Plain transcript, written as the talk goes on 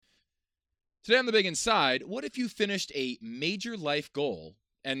Today on The Big Inside, what if you finished a major life goal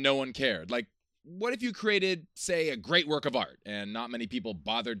and no one cared? Like, what if you created, say, a great work of art and not many people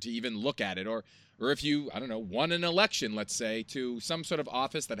bothered to even look at it? Or if you, I don't know, won an election, let's say, to some sort of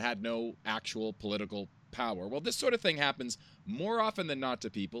office that had no actual political power. Well, this sort of thing happens more often than not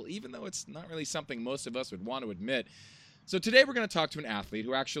to people, even though it's not really something most of us would want to admit. So today we're going to talk to an athlete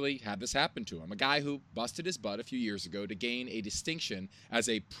who actually had this happen to him, a guy who busted his butt a few years ago to gain a distinction as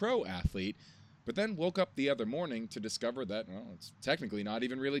a pro athlete, but then woke up the other morning to discover that, well, it's technically not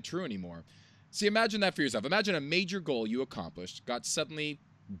even really true anymore. See, imagine that for yourself. Imagine a major goal you accomplished got suddenly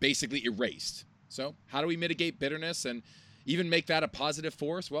basically erased. So how do we mitigate bitterness and even make that a positive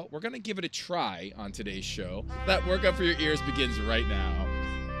force? Well, we're going to give it a try on today's show. That workout for your ears begins right now.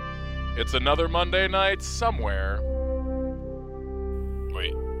 It's another Monday night somewhere.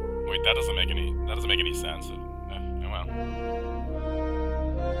 Wait, that doesn't make any sense.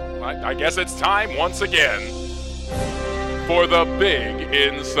 Well, I guess it's time once again for the Big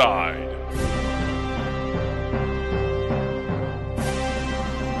Inside.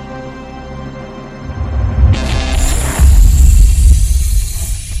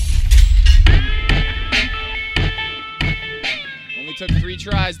 Only took 3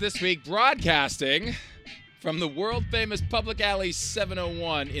 tries this week, broadcasting from the world-famous Public Alley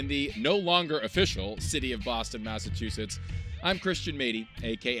 701 in the no longer official city of Boston, Massachusetts. I'm Christian Matyi,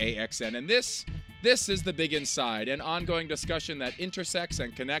 a.k.a. XN, and this is The Big Inside, an ongoing discussion that intersects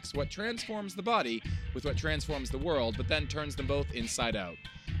and connects what transforms the body with what transforms the world, but then turns them both inside out.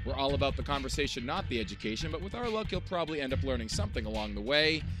 We're all about the conversation, not the education, but with our luck, you'll probably end up learning something along the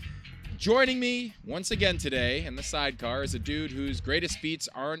way. Joining me once again today in the sidecar is a dude whose greatest feats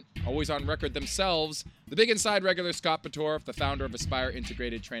aren't always on record themselves. The Big Inside regular Scott Bottorff, the founder of Aspire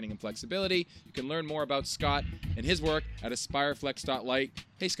Integrated Training and Flexibility. You can learn more about Scott and his work at aspireflex.light.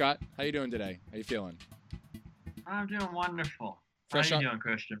 Hey Scott, how you doing today? How you feeling? I'm doing wonderful. Fresh how you doing,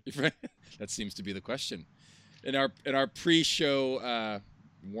 Christian? That seems to be the question. In our pre-show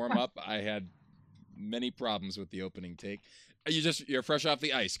warm-up, I had many problems with the opening take. You're fresh off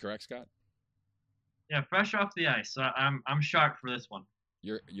the ice, correct, Scott? Yeah, fresh off the ice. So I'm sharp for this one.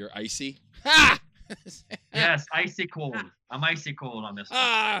 You're icy? Ha! Yes, icy cold. I'm icy cold on this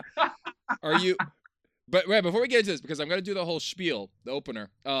one. Are you? But wait, before we get into this, because I'm going to do the whole spiel, the opener.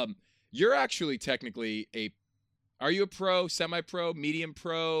 You're actually technically are you a pro, semi-pro, medium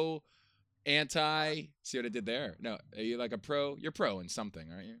pro, anti? See what I did there? No, are you like a pro? You're pro in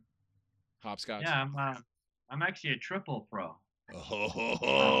something, aren't you? Hopscotch. Yeah, I'm actually a triple pro.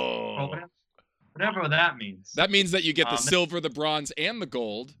 Oh. Whatever that means. That means that you get the silver, the bronze, and the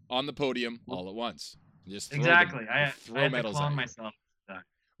gold on the podium all at once. Just exactly. I had medals to clone at you. myself.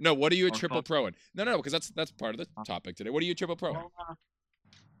 No, what are you a triple pro in? No, because that's part of the topic today. What are you a triple pro in?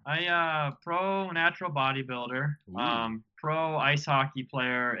 I pro natural bodybuilder, pro ice hockey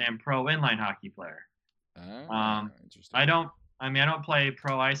player, and pro inline hockey player. Interesting. I don't play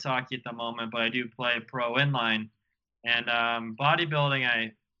pro ice hockey at the moment, but I do play pro inline. And bodybuilding,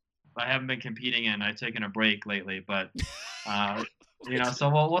 I haven't been competing in. I've taken a break lately, but so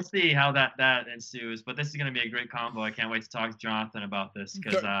we'll see how that ensues. But this is going to be a great combo. I can't wait to talk to Jonathan about this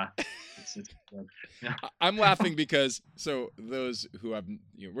because it's good. Yeah. I'm laughing because those who have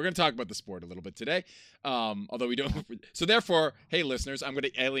we're going to talk about the sport a little bit today, although we don't. So therefore, hey listeners, I'm going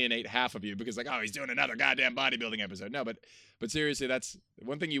to alienate half of you because he's doing another goddamn bodybuilding episode. No, but seriously, that's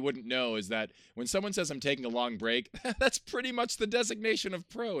one thing you wouldn't know is that when someone says I'm taking a long break, that's pretty much the designation of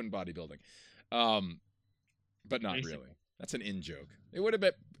pro in bodybuilding, but not Basically. really. That's an in joke. It would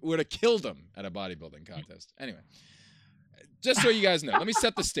have killed him at a bodybuilding contest. Anyway, just so you guys know, let me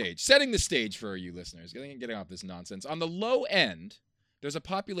set the stage. Setting the stage for you listeners, getting off this nonsense. On the low end, there's a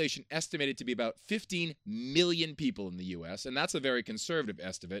population estimated to be about 15 million people in the U.S., and that's a very conservative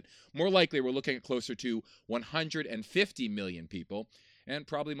estimate. More likely, we're looking at closer to 150 million people, and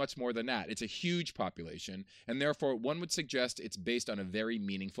probably much more than that. It's a huge population, and therefore one would suggest it's based on a very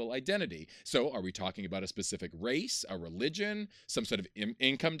meaningful identity. So are we talking about a specific race, a religion, some sort of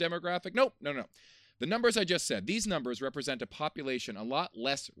income demographic? No. The numbers I just said, these numbers represent a population a lot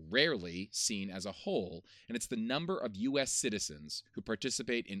less rarely seen as a whole, and it's the number of U.S. citizens who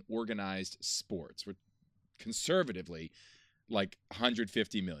participate in organized sports. We're conservatively like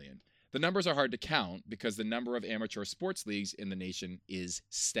 150 million. The numbers are hard to count because the number of amateur sports leagues in the nation is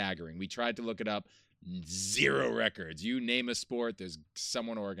staggering. We tried to look it up. 0 records. You name a sport, there's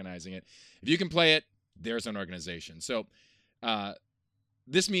someone organizing it. If you can play it, there's an organization. So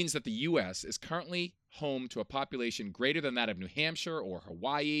this means that the U.S. is currently home to a population greater than that of New Hampshire or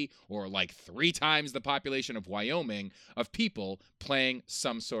Hawaii, or like 3 times the population of Wyoming, of people playing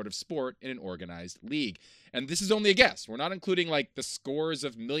some sort of sport in an organized league. And this is only a guess. We're not including like the scores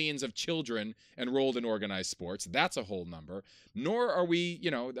of millions of children enrolled in organized sports. That's a whole number. Nor are we,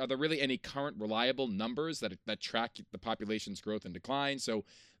 are there really any current reliable numbers that track the population's growth and decline. So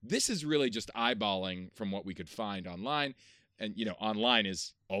this is really just eyeballing from what we could find online. And, online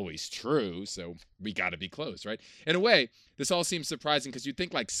is always true, so we got to be close, right? In a way, this all seems surprising because you'd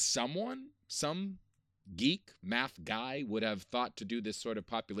think like some geek math guy would have thought to do this sort of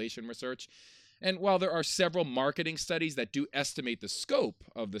population research. And while there are several marketing studies that do estimate the scope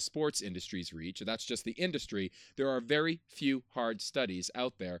of the sports industry's reach, that's just the industry, there are very few hard studies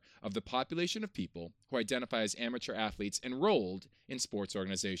out there of the population of people who identify as amateur athletes enrolled in sports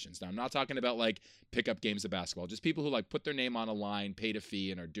organizations. Now, I'm not talking about like pickup games of basketball, just people who like put their name on a line, paid a fee,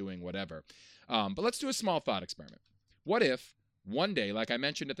 and are doing whatever. But let's do a small thought experiment. What if one day, like I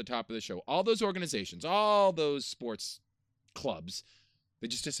mentioned at the top of the show, all those organizations, all those sports clubs, they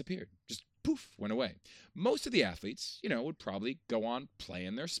just disappeared, just poof, went away. Most of the athletes, would probably go on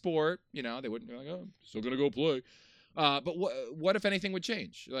playing their sport. They wouldn't be like, oh, I'm still going to go play. But what if anything would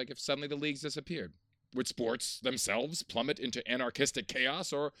change? Like if suddenly the leagues disappeared? Would sports themselves plummet into anarchistic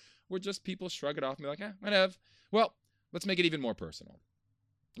chaos, or would just people shrug it off and be like, whatever? Well, let's make it even more personal.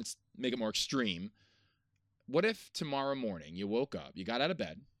 Let's make it more extreme. What if tomorrow morning you woke up, you got out of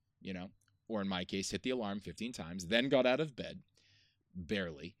bed, or in my case, hit the alarm 15 times, then got out of bed,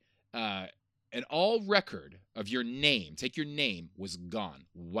 barely, and all record of your name, take your name, was gone,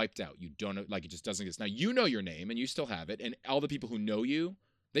 wiped out. You don't know, like it just doesn't exist. Now you know your name and you still have it, and all the people who know you,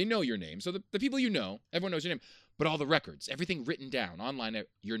 they know your name. So the people everyone knows your name, but all the records, everything written down online,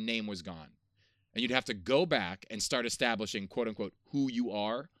 your name was gone. And you'd have to go back and start establishing, quote unquote, who you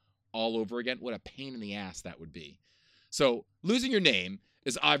are all over again. What a pain in the ass that would be. So losing your name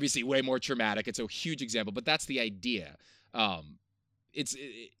is obviously way more traumatic. It's a huge example, but that's the idea.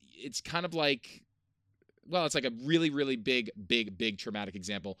 It's kind of like, well, it's like a really, really big traumatic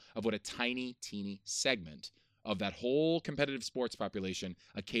example of what a tiny, teeny segment of that whole competitive sports population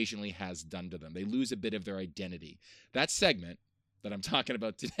occasionally has done to them. They lose a bit of their identity. That segment that I'm talking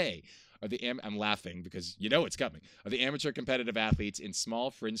about today are I'm laughing because it's coming, are the amateur competitive athletes in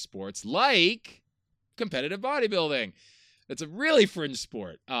small fringe sports like competitive bodybuilding. It's a really fringe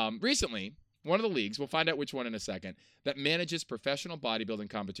sport. Recently, one of the leagues, we'll find out which one in a second, that manages professional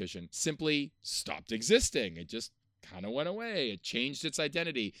bodybuilding competition simply stopped existing. It just kind of went away. It changed its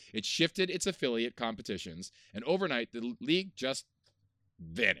identity. It shifted its affiliate competitions. And overnight, the league just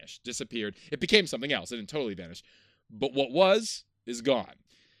vanished, disappeared. It became something else. It didn't totally vanish. But what was is gone.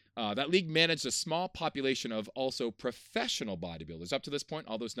 That league managed a small population of also professional bodybuilders. Up to this point,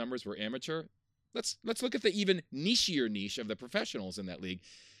 all those numbers were amateur. Let's look at the even nichier niche of the professionals in that league.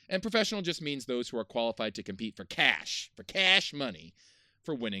 And professional just means those who are qualified to compete for cash money,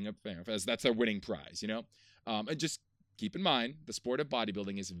 for winning, as that's their winning prize, And just keep in mind, the sport of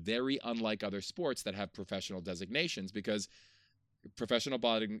bodybuilding is very unlike other sports that have professional designations, because professional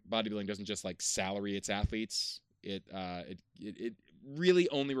bodybuilding doesn't just like salary its athletes. It really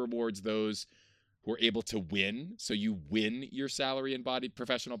only rewards those who are able to win. So you win your salary in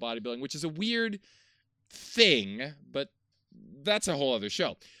professional bodybuilding, which is a weird thing, but that's a whole other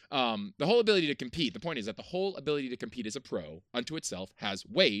show. The whole ability to compete, the point is that the whole ability to compete as a pro unto itself has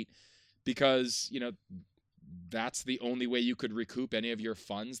weight, because, that's the only way you could recoup any of your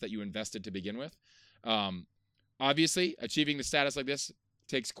funds that you invested to begin with. Obviously, achieving the status like this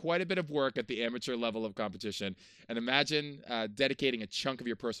takes quite a bit of work at the amateur level of competition, and imagine dedicating a chunk of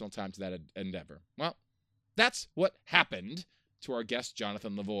your personal time to that endeavor. Well, that's what happened to our guest,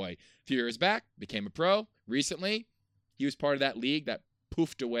 Jonathan Lavoie. A few years back, became a pro. Recently, he was part of that league that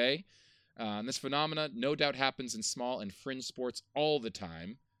poofed away. And this phenomena no doubt happens in small and fringe sports all the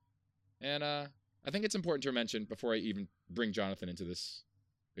time. And I think it's important to mention, before I even bring Jonathan into this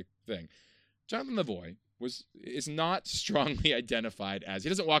thing, Jonathan Lavoie is not strongly identified as, he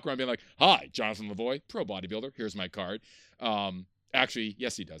doesn't walk around being like, hi, Jonathan Lavoie, pro bodybuilder, here's my card. Actually,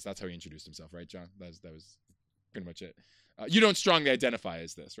 yes, he does. That's how he introduced himself, right, John? That was pretty much it. You don't strongly identify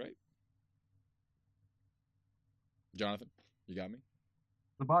as this, right? Jonathan, you got me?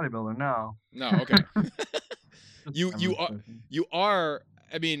 The bodybuilder, no. No, okay. you are,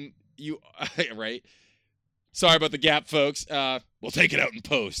 I mean, right? Sorry about the gap, folks. We'll take it out in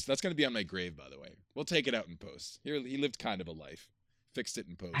post. That's going to be on my grave, by the way. We'll take it out in post. He lived kind of a life. Fixed it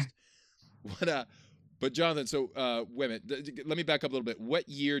in post. But Jonathan, so wait a minute. Let me back up a little bit. What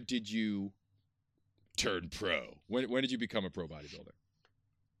year did you turn pro? When did you become a pro bodybuilder?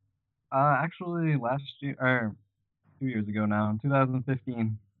 Actually, last year or 2 years ago now, in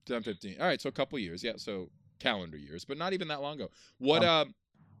 2015. 2015. All right, so a couple years. Yeah, so calendar years, but not even that long ago.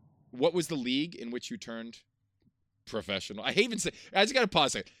 What was the league in which you turned professional? I hate even say. I just got to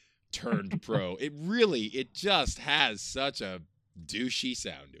pause. Turned pro. It just has such a douchey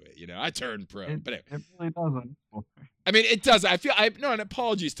sound to it. I turned pro, but anyway. It really doesn't. I mean, it does. And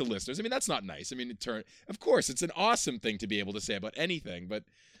apologies to listeners. I mean, that's not nice. I mean, of course, it's an awesome thing to be able to say about anything, but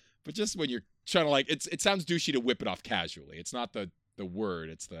just when you're trying to it sounds douchey to whip it off casually. It's not the word,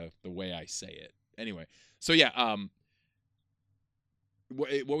 it's the way I say it. Anyway, so yeah,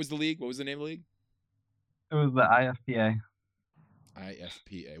 what was the league? What was the name of the league? It was the IFPA.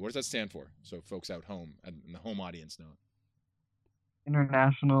 IFPA. What does that stand for? So folks out home and the home audience know.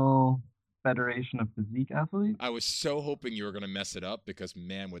 International Federation of Physique Athletes. I was so hoping you were going to mess it up because,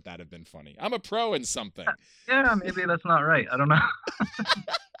 man, would that have been funny. I'm a pro in something. Yeah, maybe that's not right. I don't know.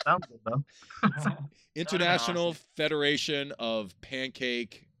 Sounds good, though. International Federation of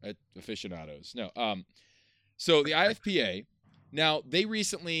Pancake Aficionados. No. So the IFPA, now they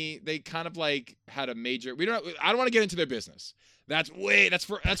kind of had a major, I don't want to get into their business. That's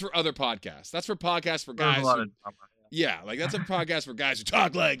for other podcasts. That's for podcasts for guys. Yeah, that's a podcast for guys who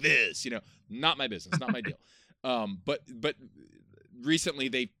talk like this. Not my business, not my deal. But recently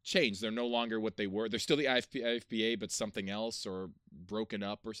they've changed. They're no longer what they were. They're still the IFPA, but something else or broken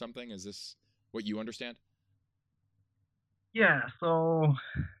up or something. Is this what you understand? Yeah. So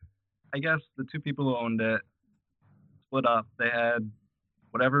I guess the two people who owned it split up. They had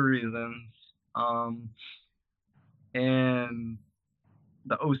whatever reasons. And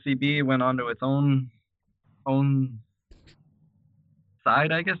the OCB went onto its own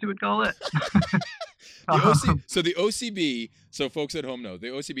side, I guess you would call it. So the OCB, so folks at home know, the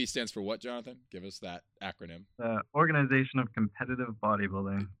OCB stands for what, Jonathan? Give us that acronym. Organization of Competitive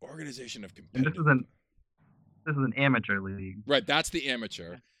Bodybuilding. Organization of Competitive. And this is an amateur league. Right, that's the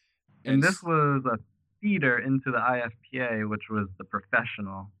amateur. And this was a feeder into the IFPA, which was the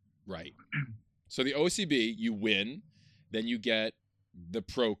professional. Right. So the OCB, you win, then you get the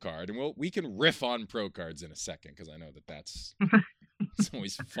pro card, and we can riff on pro cards in a second because I know that's it's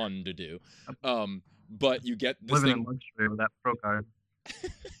always fun to do. But you get this living in luxury with that pro card.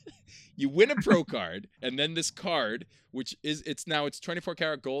 You win a pro card, and then this card, which it's 24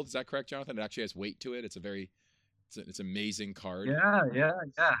 karat gold. Is that correct, Jonathan? It actually has weight to it. It's it's an amazing card. Yeah.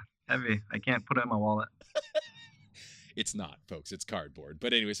 Heavy. I can't put it in my wallet. It's not, folks. It's cardboard.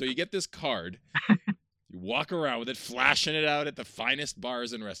 But anyway, so you get this card. You walk around with it, flashing it out at the finest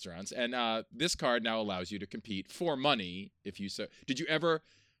bars and restaurants. And this card now allows you to compete for money if you so. Did you ever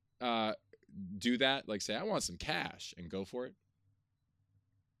do that? Say, I want some cash and go for it?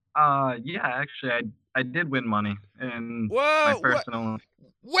 Yeah, actually, I did win money in my personal.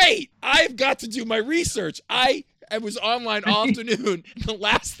 Wait, I've got to do my research. I was online all afternoon. The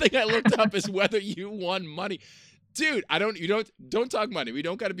last thing I looked up is whether you won money. Dude, don't talk money. We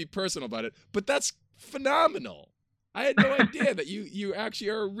don't got to be personal about it. But that's phenomenal. I had no idea that you actually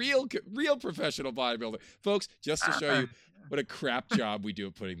are a real professional bodybuilder. Folks, just to show you what a crap job we do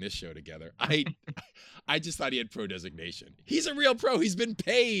at putting this show together. I just thought he had pro designation. He's a real pro. He's been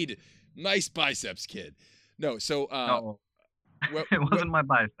paid. Nice biceps, kid. No, so no. It wasn't my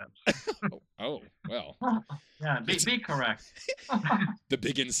biceps. Oh, well. Yeah, be correct. The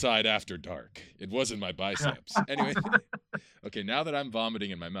big inside after dark. It wasn't my biceps. Anyway. Okay, now that I'm vomiting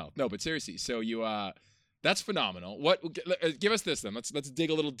in my mouth. No, but seriously, so you that's phenomenal. Give us this then. Let's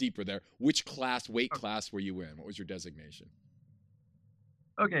dig a little deeper there. Which weight class were you in? What was your designation?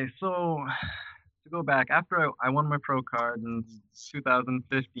 Okay, so to go back, after I won my pro card in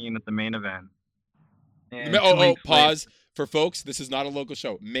 2015 at the main event. Pause. For folks, this is not a local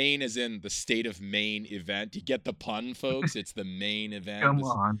show. Maine is in the state of Maine event. You get the pun, folks? It's the Maine event. Come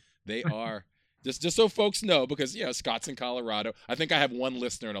on. They are. Just so folks know, because, Scott's in Colorado. I think I have one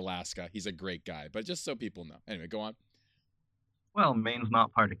listener in Alaska. He's a great guy. But just so people know. Anyway, go on. Well, Maine's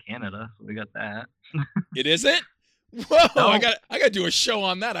not part of Canada, so we got that. It isn't? Whoa, no. I got to do a show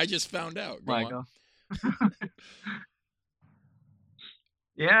on that. I just found out. Go on.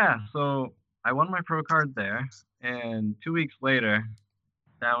 Yeah, so I won my pro card there. And 2 weeks later,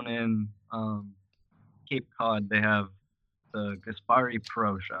 down in Cape Cod, they have the Gaspari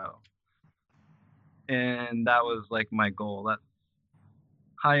Pro Show. And that was my goal. That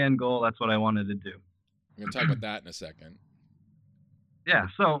high-end goal, that's what I wanted to do. We're going to talk about that in a second. Yeah,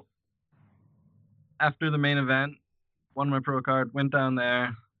 so after the main event, won my pro card, went down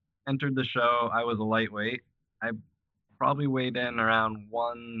there, entered the show. I was a lightweight. I probably weighed in around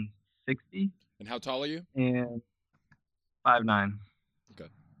 160. And how tall are you? And 5'9". Okay.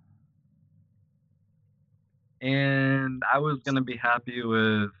 and I was gonna be happy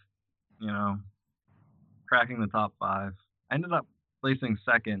with, cracking the top 5. I ended up placing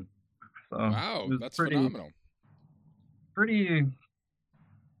second, so it Wow, was that's pretty phenomenal.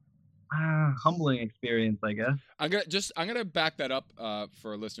 humbling experience, I guess. I'm gonna back that up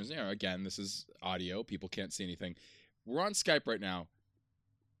for our listeners. Again, this is audio; people can't see anything. We're on Skype right now.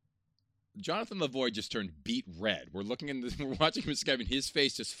 Jonathan Lavoie just turned beet red. We're we're watching him Skype, and his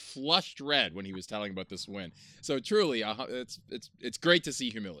face just flushed red when he was telling about this win. So truly, it's great to see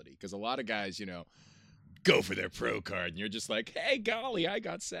humility, because a lot of guys, go for their pro card, and you're just like, hey, golly, I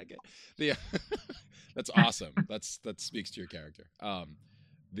got second. That's awesome. That speaks to your character. What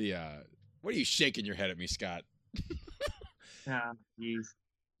are you shaking your head at me, Scott? Yeah, jeez.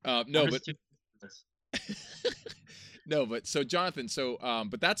 No, but no, but so Jonathan,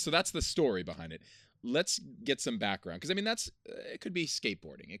 but that's the story behind it. Let's get some background, because I mean it could be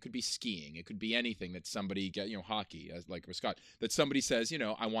skateboarding, it could be skiing, it could be anything that somebody hockey, as like with Scott, that somebody says,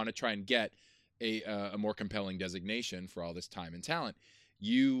 I want to try and get a more compelling designation for all this time and talent.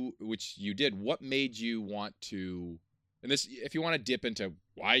 Which you did. What made you want to? And this, if you want to dip into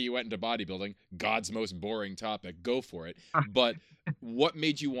why you went into bodybuilding, God's most boring topic, go for it. But what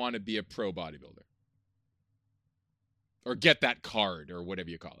made you want to be a pro bodybuilder? Or get that card, or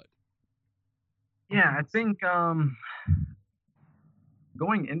whatever you call it? Yeah, I think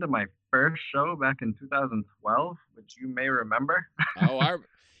going into my first show back in 2012, which you may remember.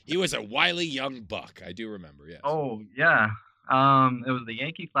 He was a wily young buck. I do remember, yes. Oh, yeah. It was the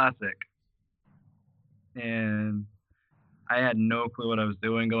Yankee Classic. And I had no clue what I was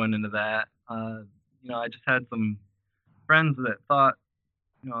doing going into that. I just had some friends that thought,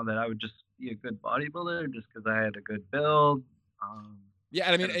 that I would just be a good bodybuilder just because I had a good build.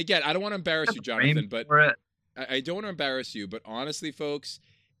 Yeah, and I mean, again, I don't want to embarrass you, Jonathan, but I don't want to embarrass you, but honestly, folks,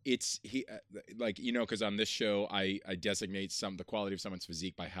 because on this show, I designate the quality of someone's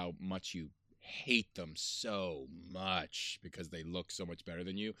physique by how much you hate them so much because they look so much better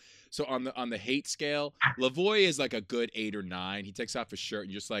than you. So on the hate scale, Lavoie is like a good 8 or 9. He takes off his shirt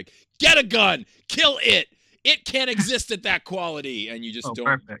and you're just like, get a gun, kill it. It can't exist at that quality. And you just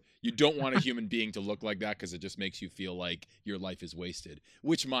you don't want a human being to look like that, because it just makes you feel like your life is wasted,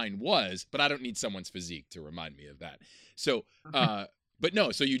 which mine was, but I don't need someone's physique to remind me of that. So, but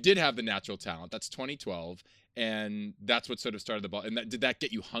no, so you did have the natural talent. That's 2012. And that's what sort of started the ball. And did that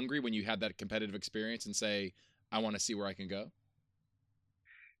get you hungry when you had that competitive experience and say, I want to see where I can go?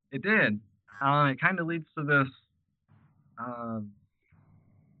 It did. It kind of leads to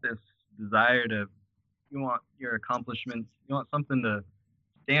this desire to, you want your accomplishments, you want something to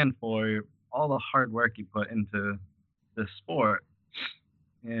stand for, all the hard work you put into the sport.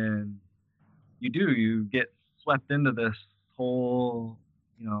 And you get swept into this whole,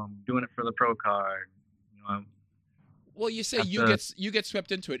 doing it for the pro card. Well, you say you get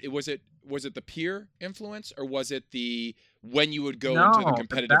swept into it. Was it the peer influence, or was it when you would go into the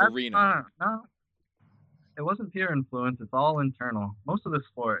competitive arena? No, it wasn't peer influence. It's all internal. Most of the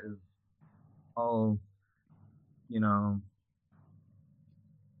sport is all,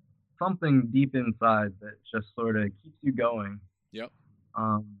 something deep inside that just sort of keeps you going. Yep.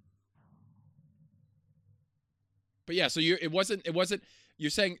 But yeah, so it wasn't. You're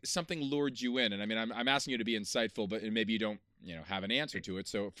saying something lured you in, and I mean, I'm asking you to be insightful, but maybe you don't, have an answer to it.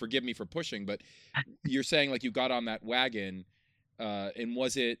 So forgive me for pushing, but you're saying like you got on that wagon, and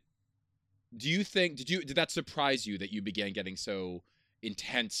was it? Do you think did that surprise you that you began getting so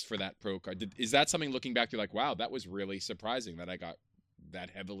intense for that pro card? Is that something looking back, you're like, wow, that was really surprising that I got that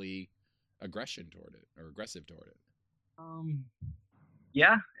heavily aggressive toward it?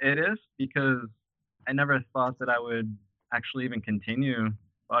 Yeah, it is, because I never thought that I would actually even continue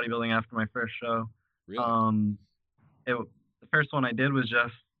bodybuilding after my first show. Really? The first one I did was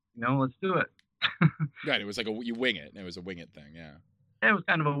just, let's do it. Right. It was like you wing it. It was a wing it thing. Yeah. It was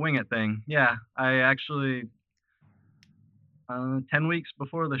kind of a wing it thing. Yeah. I actually, 10 weeks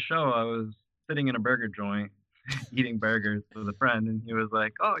before the show, I was sitting in a burger joint eating burgers with a friend, and he was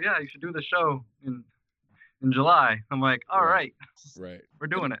like, oh yeah, you should do the show in July. I'm like, all right. We're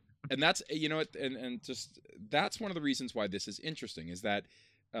doing it. And that's, and just, that's one of the reasons why this is interesting, is that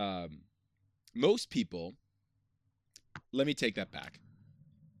most people, let me take that back.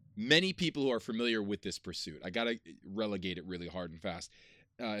 Many people who are familiar with this pursuit, I got to relegate it really hard and fast.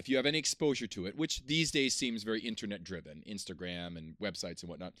 If you have any exposure to it, which these days seems very internet driven, Instagram and websites and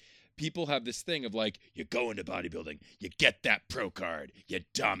whatnot, people have this thing of like, you go into bodybuilding, you get that pro card, you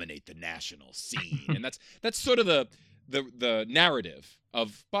dominate the national scene. And that's sort of the narrative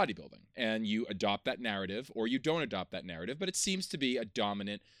of bodybuilding, and you adopt that narrative or you don't adopt that narrative, but it seems to be a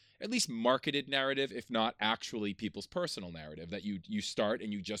dominant at least marketed narrative, if not actually people's personal narrative, that you start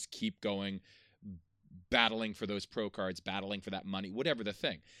and you just keep going, battling for those pro cards, battling for that money, whatever the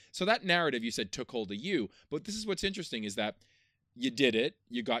thing. So that narrative, you said, took hold of you. But this is what's interesting, is that you did it,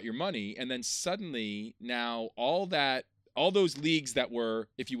 you got your money, and then suddenly now all those leagues that were,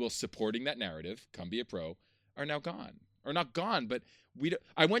 if you will, supporting that narrative, come be a pro, are now gone. Or not gone, but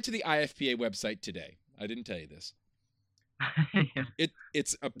I went to the IFPA website today. I didn't tell you this. Yeah.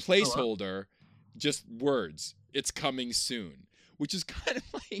 It's a placeholder, just words. It's coming soon, which is kind of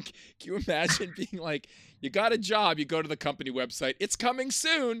like, can you imagine being like, you got a job, you go to the company website, it's coming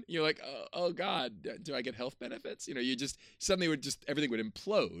soon. You're like, oh God, do I get health benefits? You know, you just suddenly everything would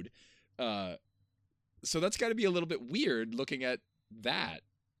implode. So that's got to be a little bit weird looking at that.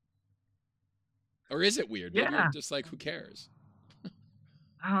 Or is it weird? Maybe you're just like, who cares?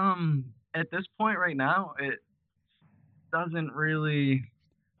 At this point right now, it doesn't really.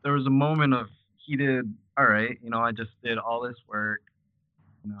 There was a moment of heated, all right, I just did all this work.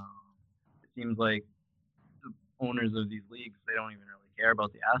 It seems like the owners of these leagues, they don't even really care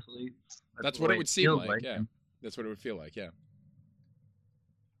about the athletes. That's what it would seem like, yeah. That's what it would feel like, yeah.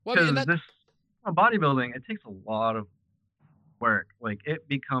 Well, because bodybuilding, it takes a lot of work. Like, it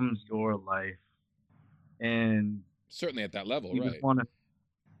becomes your life. And certainly at that level, you right? Just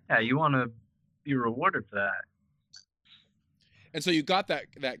you want to be rewarded for that. And so you got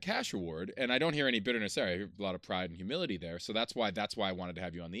that cash reward, and I don't hear any bitterness there. I hear a lot of pride and humility there. So that's why I wanted to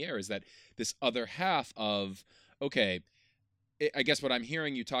have you on the air, is that this other half of, okay, I guess what I'm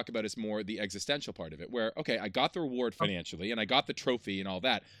hearing you talk about is more the existential part of it, where, okay, I got the reward financially and I got the trophy and all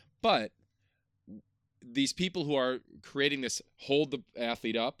that, but these people who are creating this hold the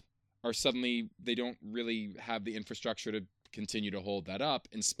athlete up are suddenly, they don't really have the infrastructure to continue to hold that up,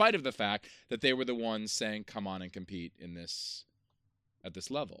 in spite of the fact that they were the ones saying, come on and compete in this, at this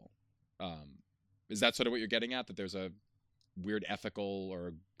level. Is that sort of what you're getting at? That there's a weird ethical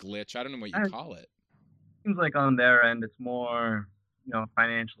or glitch? I don't know what you call it. Seems like on their end, it's more,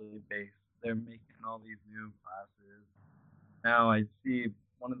 financially based. They're making all these new classes. Now I see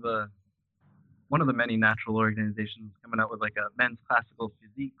one of the many natural organizations coming out with like a men's classical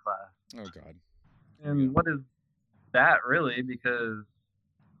physique class. Oh God. And what is that really? Because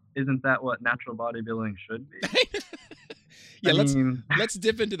isn't that what natural bodybuilding should be? Yeah, let's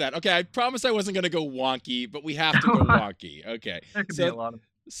dip into that. Okay, I promised I wasn't going to go wonky, but we have to go wonky. Okay. There could be a lot of.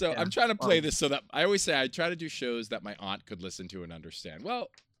 So I'm trying to play this so that I always say I try to do shows that my aunt could listen to and understand. Well,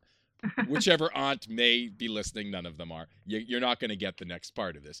 whichever aunt may be listening, none of them are. You're not going to get the next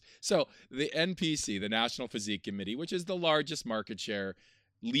part of this. So the NPC, the National Physique Committee, which is the largest market share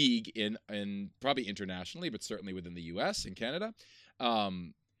league in probably internationally, but certainly within the U.S. and Canada,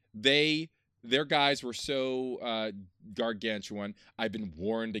 their guys were so gargantuan. I've been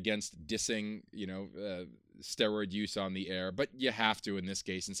warned against dissing, steroid use on the air, but you have to in this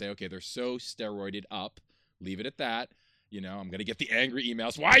case and say, okay, they're so steroided up. Leave it at that. I'm going to get the angry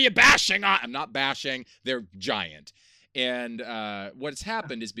emails. Why are you bashing on? I'm not bashing. They're giant. And what's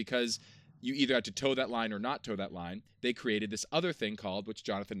happened is because you either had to toe that line or not toe that line, they created this other thing called, which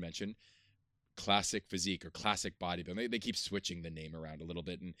Jonathan mentioned, classic physique or classic bodybuilding. They keep switching the name around a little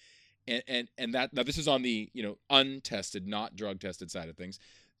bit. And that, now this is on the, untested, not drug tested side of things,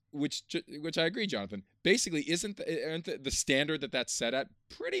 which I agree, Jonathan, basically isn't the standard that's set at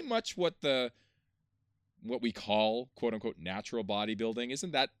pretty much what we call quote unquote natural bodybuilding?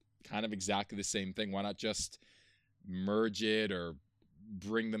 Isn't that kind of exactly the same thing? Why not just merge it or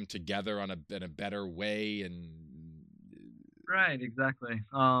bring them together in a better way? And right, exactly.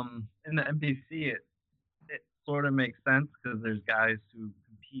 In the NPC, it sort of makes sense because there's guys who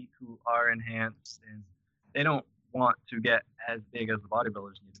compete who are enhanced and they don't want to get as big as the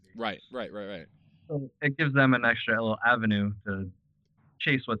bodybuilders need to be. Right. So it gives them an extra little avenue to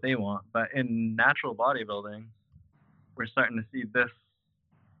chase what they want. But in natural bodybuilding, we're starting to see this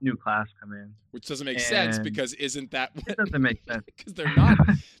new class come in, which doesn't make sense, because isn't that what, it doesn't make sense? Because they're not.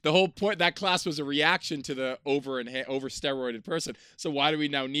 The whole point, that class was a reaction to the over steroided person. So why do we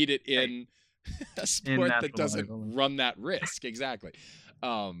now need it in a sport that doesn't run that risk? Exactly.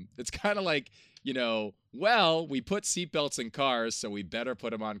 It's kind of like, well, we put seatbelts in cars, so we better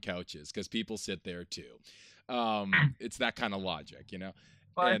put them on couches because people sit there too. It's that kind of logic,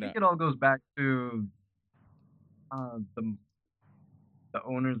 Well, I think it all goes back to the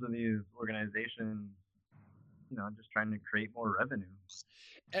owners of these organizations, just trying to create more revenue.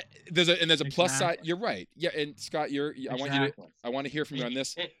 There's a plus side. You're right. Yeah, and Scott, I want to hear from you on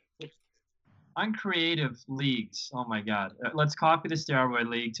this. On creative leagues, oh my God, let's copy the steroid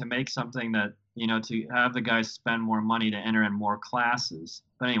league to make something that to have the guys spend more money to enter in more classes.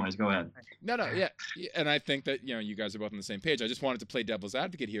 But anyways, go ahead. No, yeah. And I think that, you guys are both on the same page. I just wanted to play devil's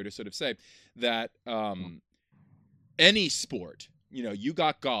advocate here to sort of say that any sport, you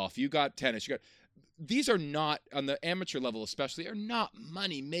got golf, you got tennis, these are not, on the amateur level especially, are not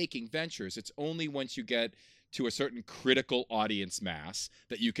money-making ventures. It's only once you get to a certain critical audience mass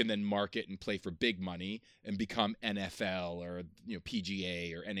that you can then market and play for big money and become NFL or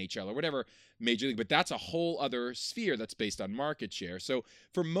PGA or NHL or whatever major league. But that's a whole other sphere that's based on market share. So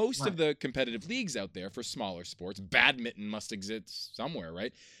for most of the competitive leagues out there for smaller sports, badminton must exist somewhere,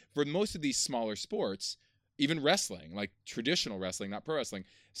 right? For most of these smaller sports, even wrestling, like traditional wrestling, not pro wrestling,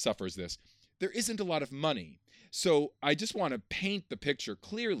 suffers this. There isn't a lot of money. So I just want to paint the picture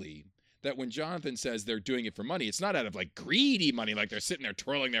clearly that when Jonathan says they're doing it for money, it's not out of like greedy money, like they're sitting there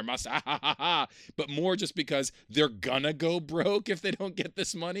twirling their mustache, but more just because they're gonna go broke if they don't get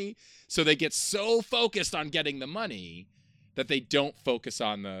this money. So they get so focused on getting the money that they don't focus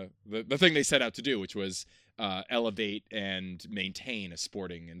on the thing they set out to do, which was elevate and maintain a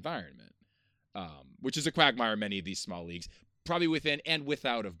sporting environment, which is a quagmire many of these small leagues, probably within and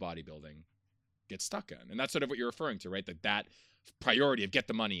without of bodybuilding, get stuck in. And that's sort of what you're referring to, right? That priority of get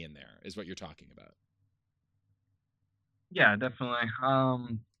the money in there is what you're talking about. Yeah, definitely.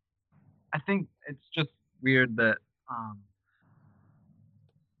 I think it's just weird that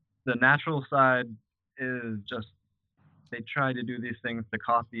the natural side is just, they try to do these things to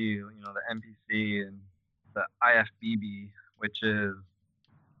copy, the NPC and the IFBB, which is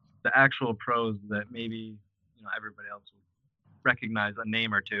the actual pros that maybe everybody else would recognize a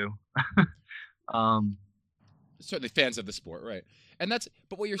name or two. Certainly fans of the sport, right? And that's,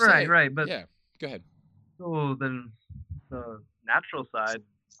 but what you're saying, right, but yeah, go ahead. So then the natural side,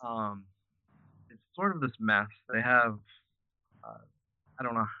 it's sort of this mess. They have, I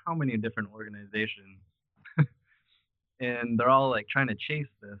don't know how many different organizations, and they're all like trying to chase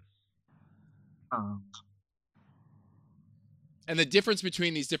this. And the difference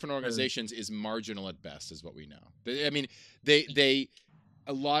between these different organizations is marginal at best, is what we know. I mean, they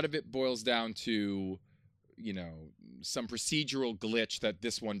a lot of it boils down to, some procedural glitch that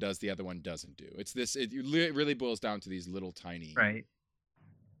this one does, the other one doesn't do. It really boils down to these little tiny. Right.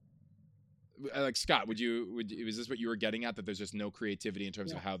 Like Scott, is this what you were getting at? That there's just no creativity in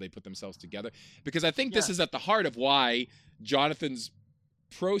terms of how they put themselves together? Because I think this is at the heart of why Jonathan's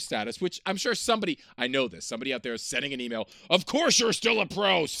pro status, which I'm sure somebody out there is sending an email, of course you're still a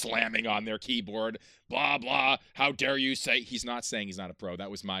pro, slamming on their keyboard, blah, blah, how dare you say. He's not saying he's not a pro.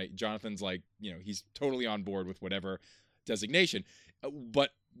 That was Jonathan's like, he's totally on board with whatever designation.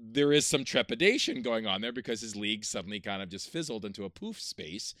 But there is some trepidation going on there because his league suddenly kind of just fizzled into a poof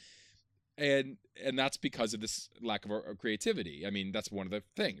space. And that's because of this lack of creativity. I mean, that's one of the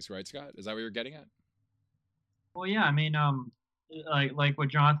things, right, Scott? Is that what you're getting at? Well, yeah, I mean, like what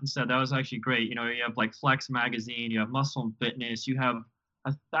Jonathan said, that was actually great. You have like Flex magazine, you have Muscle and Fitness, you have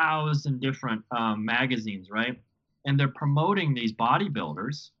 1,000 different magazines, right? And they're promoting these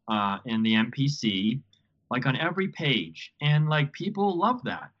bodybuilders in the NPC, like on every page. And like people love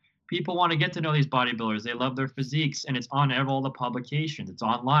that. People want to get to know these bodybuilders. They love their physiques, and it's on all the publications. It's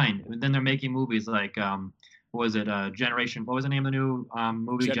online. And then they're making movies like, what was it? Generation. What was the name of the new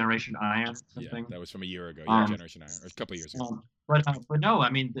movie? Generation Iron. Something? Yeah, that was from a year ago. Yeah, Generation Iron, or a couple of years ago. But no, I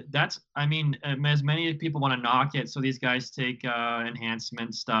mean as many people want to knock it. So these guys take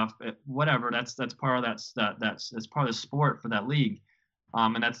enhancement stuff, whatever. That's part of that's part of the sport for that league,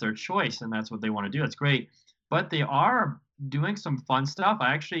 and that's their choice, and that's what they want to do. That's great, but they are doing some fun stuff.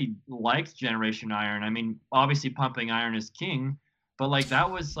 I actually liked Generation Iron. I mean, obviously pumping iron is king, but like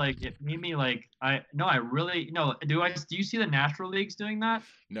that was like, it made me like, do you see the natural leagues doing that?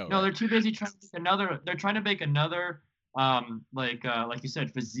 No, right. They're too busy trying to make another like you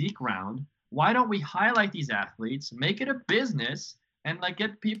said, physique round. Why don't we highlight these athletes, make it a business, and like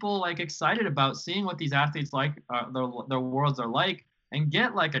get people like excited about seeing what these athletes like, their worlds are like, and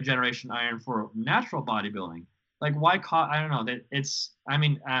get like a Generation Iron for natural bodybuilding. Like why I don't know, that it's, I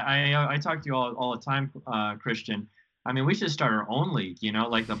mean, I talk to you all the time, Christian. I mean, we should start our own league,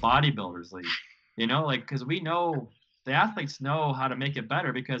 like the bodybuilders league, like, because we know the athletes know how to make it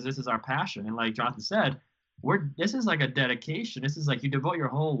better because this is our passion. And like Jonathan said, this is like a dedication. This is like you devote your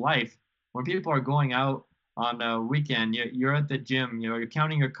whole life. When people are going out on a weekend, you're at the gym, you're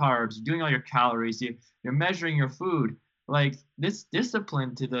counting your carbs, you're doing all your calories, you're measuring your food, like this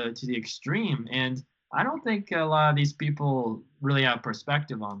discipline to the extreme. And I don't think a lot of these people really have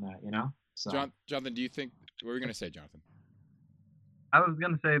perspective on that, So. Jonathan, do you think, what were you going to say, Jonathan? I was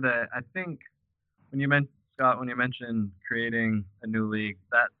going to say that I think when you mentioned creating a new league,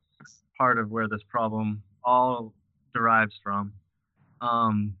 that's part of where this problem all derives from.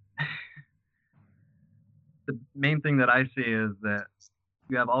 The main thing that I see is that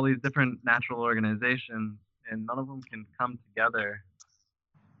you have all these different natural organizations, and none of them can come together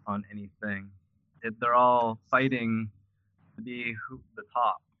on anything. They're all fighting to be the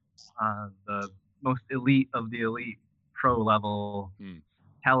top, the most elite of the elite pro level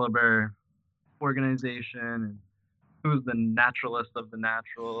caliber organization, and who's the naturalist of the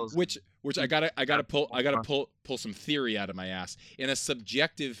naturals. Which I gotta pull some theory out of my ass. In a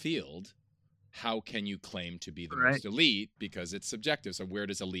subjective field, how can you claim to be the most elite? Because it's subjective. So where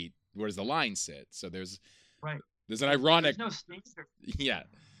does the line sit? So there's an ironic. There's no standard. Yeah,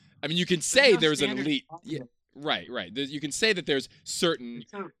 I mean, you can say there's an elite. Yeah, right. You can say that there's certain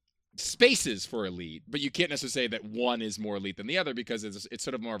spaces for elite, but you can't necessarily say that one is more elite than the other because it's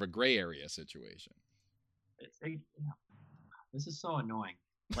sort of more of a gray area situation. This is so annoying.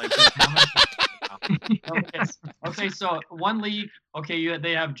 Like, okay, so one league,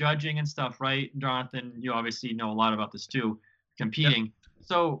 they have judging and stuff, right? Jonathan, you obviously know a lot about this too, competing. Yep.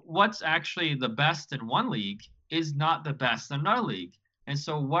 So what's actually the best in one league is not the best in another league. And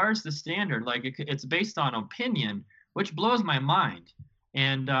so where's the standard? Like, it's based on opinion, which blows my mind.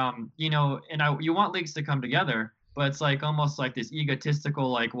 And, you want leagues to come together, but it's like almost like this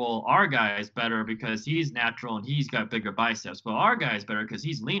egotistical, like, well, our guy is better because he's natural and he's got bigger biceps. Well, our guy is better because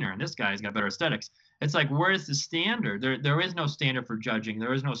he's leaner and this guy's got better aesthetics. It's like, where is the standard? There is no standard for judging.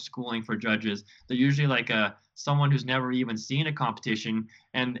 There is no schooling for judges. They're usually like someone who's never even seen a competition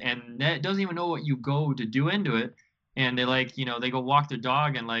and that doesn't even know what you go to do into it. And they they go walk their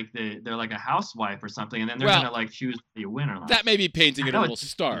dog and like they're like a housewife or something, and then they're gonna like choose the winner. That may be painting it a little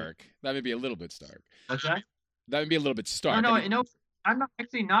stark. That may be a little bit stark. What's that? That would be a little bit stark. No, I'm not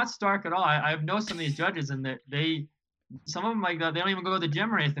actually not stark at all. I've known some of these judges, and some of them like they don't even go to the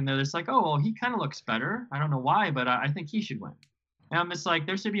gym or anything. They're just like, oh, well, he kind of looks better. I don't know why, but I think he should win. And I'm just like,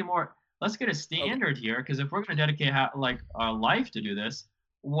 there should be more. Let's get a standard here, because if we're going to dedicate our life to do this,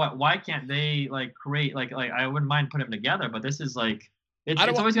 why can't they like create like I wouldn't mind putting them together, but this is like it's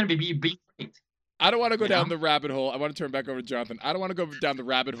always going to be great. I don't want to go down the rabbit hole. I want to turn back over to Jonathan. I don't want to go down the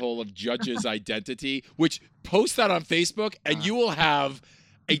rabbit hole of judges' identity, which post that on Facebook, and you will have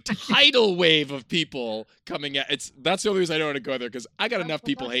a tidal wave of people coming at. That's the only reason I don't want to go there, because I got enough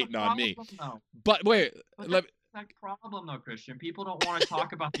people hating on me. But wait, that's the problem though, Christian. People don't want to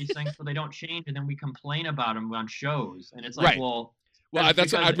talk about these things, so they don't change, and then we complain about them on shows, and it's like, well,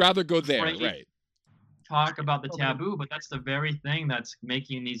 that's I'd rather go there, right? Talk about the taboo, but that's the very thing that's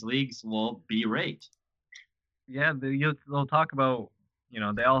making these leagues be right. Yeah, they'll talk about,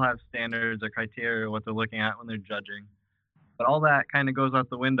 they all have standards or criteria, what they're looking at when they're judging. But all that kind of goes out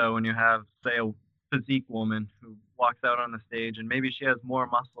the window when you have, say, a physique woman who walks out on the stage and maybe she has more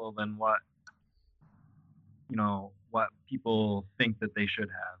muscle than what people think that they should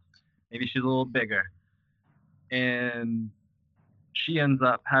have. Maybe she's a little bigger. And she ends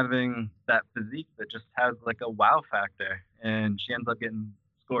up having that physique that just has like a wow factor, and she ends up getting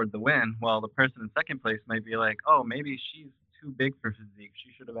scored the win, while the person in second place might be like, oh, maybe she's too big for physique,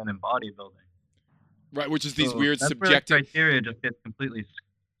 she should have been in bodybuilding. Right, which is these weird that's subjective where the criteria just gets completely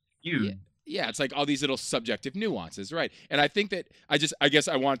skewed. Yeah, it's like all these little subjective nuances, right? And I think that I guess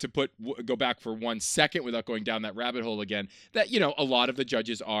I want to go back for 1 second without going down that rabbit hole again, that a lot of the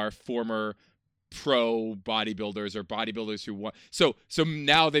judges are former pro bodybuilders or bodybuilders who want so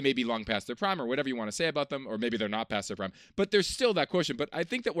now they may be long past their prime or whatever you want to say about them, or maybe they're not past their prime, but there's still that question. But I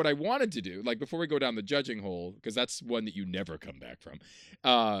think that what I wanted to do, like before we go down the judging hole, because that's one that you never come back from,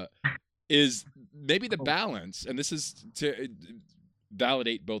 is maybe the balance, and this is to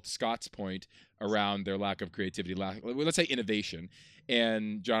validate both Scott's point around their lack of creativity, let's say innovation,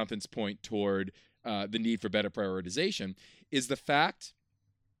 and Jonathan's point toward the need for better prioritization, is the fact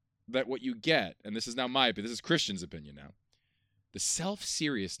that what you get, and this is now my opinion, this is Christian's opinion now, the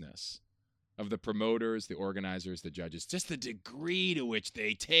self-seriousness of the promoters, the organizers, the judges, just the degree to which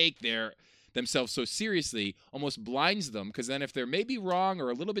they take themselves so seriously almost blinds them, because then if they're maybe wrong or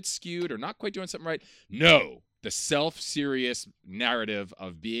a little bit skewed or not quite doing something right, no, the self-serious narrative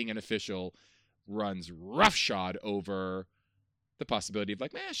of being an official runs roughshod over the possibility of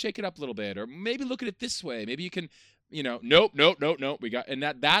like, shake it up a little bit, or maybe look at it this way, maybe you can, nope. We got, and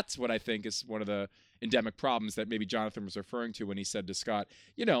that's what I think is one of the endemic problems that maybe Jonathan was referring to when he said to Scott,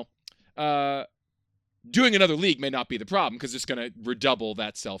 doing another league may not be the problem because it's going to redouble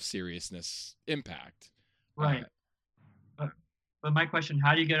that self-seriousness impact. Right. But my question,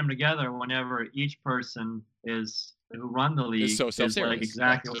 how do you get them together whenever each person who run the league is so self-serious? Like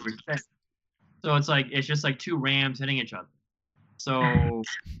exactly what we're saying. So it's just like two rams hitting each other. So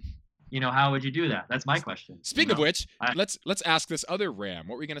how would you do that? That's my question. Speaking of which, let's ask this other Ram.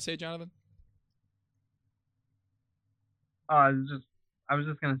 What were you going to say, Jonathan? I was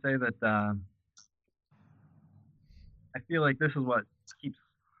just gonna say that I feel like this is what keeps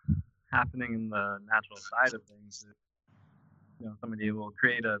happening in the natural side of things. Somebody will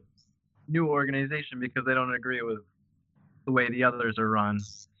create a new organization because they don't agree with the way the others are run.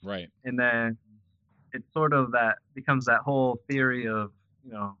 Right. And then it's sort of becomes that whole theory of,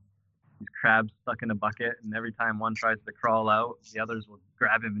 these crabs stuck in a bucket, and every time one tries to crawl out, the others will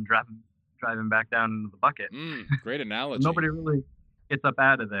grab him and drive him back down into the bucket. Great analogy. So nobody really gets up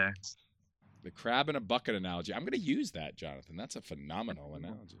out of there. The crab in a bucket analogy. I'm going to use that, Jonathan. That's a phenomenal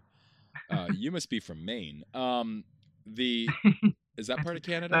analogy. You must be from Maine. Is that part of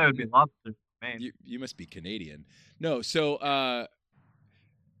Canada? That would be lobster. Maine. You must be Canadian. No, so what I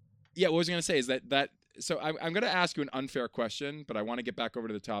was going to say is that so I'm going to ask you an unfair question, but I want to get back over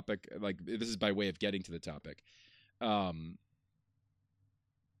to the topic. Like, this is by way of getting to the topic. I'm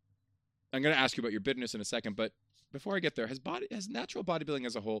going to ask you about your bitterness in a second, but before I get there, has natural bodybuilding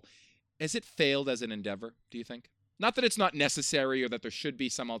as a whole, has it failed as an endeavor, do you think? Not that it's not necessary or that there should be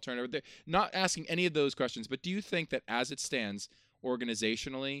some alternative. Not asking any of those questions, but do you think that as it stands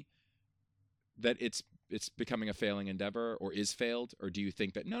organizationally, that it's becoming a failing endeavor or is failed? Or do you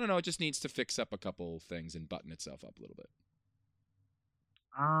think that, no, it just needs to fix up a couple things and button itself up a little bit?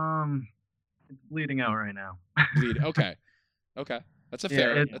 It's bleeding out right now. Okay. That's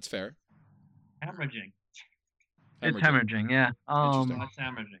fair. That's fair. Hemorrhaging. It's hemorrhaging, yeah. That's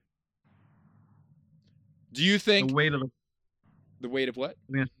hemorrhaging. Do you think the weight of what?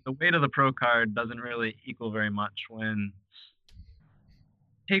 The weight of the pro card doesn't really equal very much when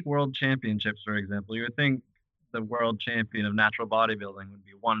take world championships, for example. You would think the world champion of natural bodybuilding would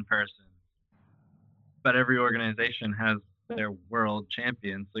be one person, but every organization has their world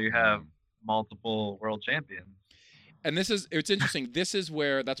champion, so you have multiple world champions. And it's interesting. This is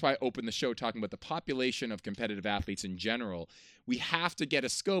where, that's why I opened the show talking about the population of competitive athletes in general. We have to get a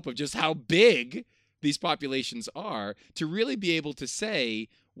scope of just how big these populations are to really be able to say,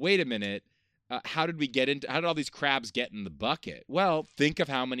 wait a minute, how did all these crabs get in the bucket? Well, think of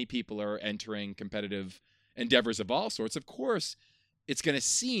how many people are entering competitive endeavors of all sorts. Of course, it's going to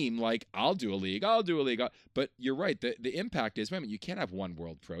seem like I'll do a league. But you're right. The impact is, wait a minute, you can't have one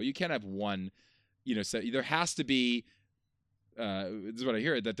world pro. You can't have one, so there has to be, this is what I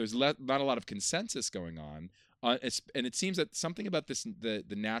hear, that there's not a lot of consensus going on. And it seems that something about this, the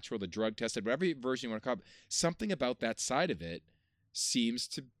natural, the drug tested, whatever version you want to call it, something about that side of it seems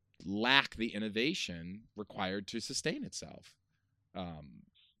to lack the innovation required to sustain itself.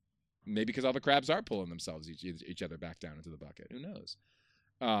 Maybe because all the crabs are pulling themselves each other back down into the bucket. Who knows?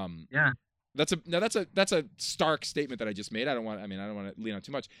 Yeah. That's a stark statement that I just made. I don't want to lean on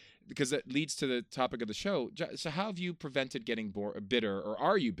too much because it leads to the topic of the show. So how have you prevented getting bitter, or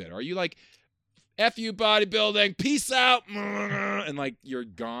are you bitter? Are you like, F you bodybuilding, peace out, and like you're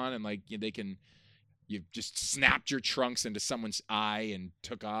gone, and like you've just snapped your trunks into someone's eye and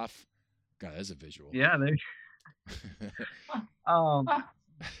took off? God, that's a visual. Yeah, I'm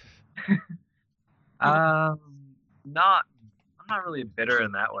not really bitter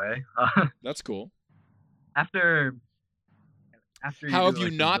in that way. That's cool. After how have you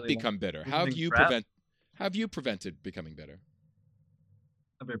not become bitter? How have you prevented becoming bitter?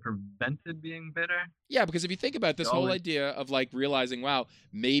 Have I prevented being bitter? Yeah, because if you think about this whole idea of like realizing, wow,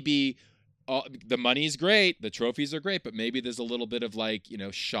 maybe the money's great, the trophies are great, but maybe there's a little bit of like,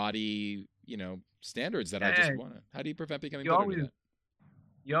 shoddy, standards that I just want to. How do you prevent becoming bitter with that?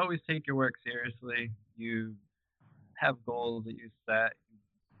 You always take your work seriously. You have goals that you set. You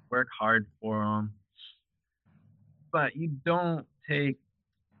work hard for them. But you don't take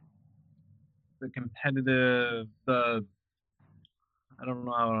the competitive, I don't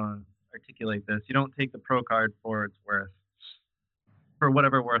know how to articulate this. You don't take the pro card for its worth, for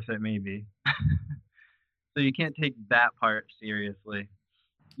whatever worth it may be. So you can't take that part seriously.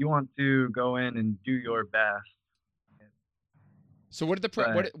 You want to go in and do your best. So what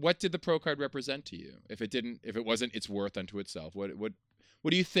did the pro card represent to you? If it wasn't its worth unto itself, what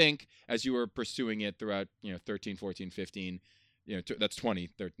do you think as you were pursuing it throughout 13, 14, 15? That's 20.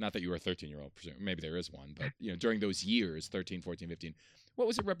 Not that you were a 13-year-old. Maybe there is one, but during those years, 13, 14, 15, what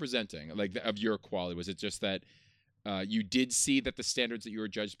was it representing? Like of your quality? Was it just that you did see that the standards that you were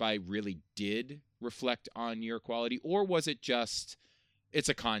judged by really did reflect on your quality, or was it just it's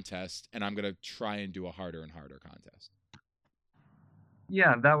a contest and I'm going to try and do a harder and harder contest?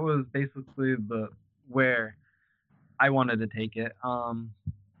 Yeah, that was basically where I wanted to take it.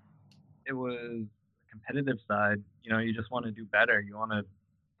 It was a competitive side. You just want to do better. You want to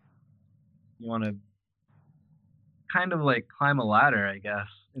You want to kind of like climb a ladder, I guess,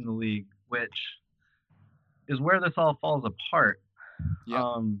 in the league, which is where this all falls apart.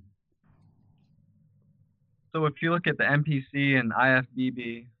 Yeah. So if you look at the NPC and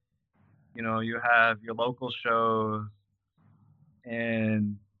IFBB, you know, you have your local shows,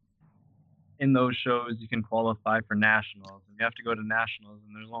 and in those shows you can qualify for nationals, and you have to go to nationals,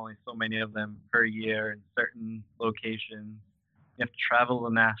 and there's only so many of them per year in certain locations. You have to travel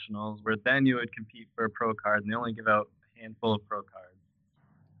to nationals, where then you would compete for a pro card, and they only give out a handful of pro cards.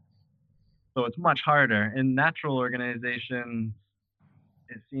 So it's much harder. In natural organizations,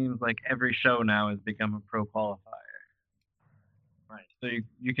 it seems like every show now has become a pro qualifier. Right. So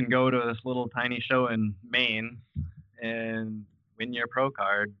you can go to this little tiny show in Maine and win your pro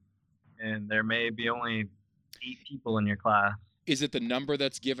card, and there may be only 8 people in your class. Is it the number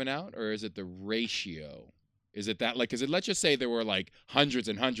that's given out, or is it the ratio? Is it that, like, because let's just say there were like hundreds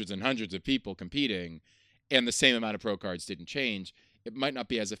and hundreds and hundreds of people competing and the same amount of pro cards didn't change, it might not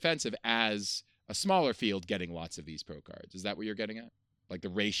be as offensive as a smaller field getting lots of these pro cards. Is that what you're getting at? Like the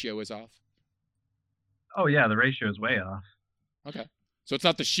ratio is off? Oh yeah, the ratio is way off. Okay. So it's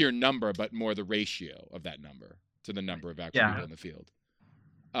not the sheer number, but more the ratio of that number to the number of actual people in the field.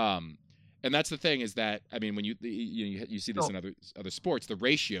 And that's the thing, is that, I mean, when you see this in other sports, the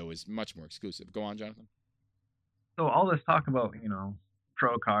ratio is much more exclusive. Go on, Jonathan. So all this talk about, you know,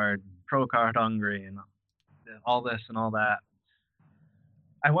 pro card hungry, and all this and all that.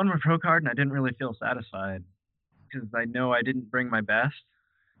 I won my pro card and I didn't really feel satisfied because I know I didn't bring my best.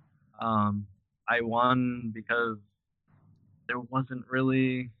 I won because there wasn't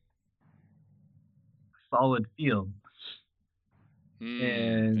really a solid field.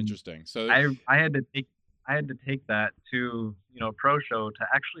 And interesting. So I had to take that to, you know, a pro show to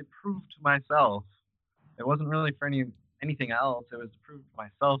actually prove to myself. It wasn't really for anything else. It was to prove to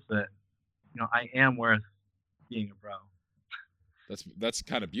myself that, you know, I am worth being a pro. That's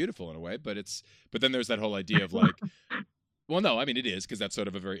kind of beautiful in a way, but then there's that whole idea of like, well, no, I mean, it is, because that's sort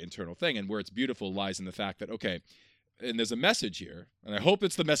of a very internal thing, and where it's beautiful lies in the fact that, okay, and there's a message here, and I hope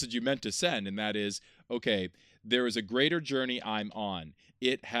it's the message you meant to send, and that is, okay, there is a greater journey I'm on.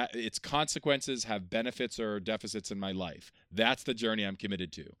 Its consequences have benefits or deficits in my life. That's the journey I'm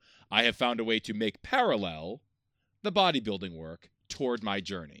committed to. I have found a way to make parallel the bodybuilding work toward my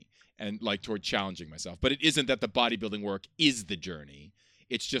journey, and like toward challenging myself. But it isn't that the bodybuilding work is the journey.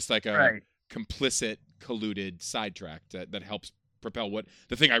 It's just like a complicit, colluded sidetrack that helps propel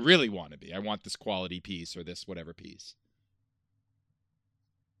the thing I really want to be. I want this quality piece or this whatever piece.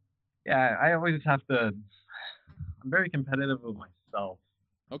 Yeah, I always have to. I'm very competitive with myself.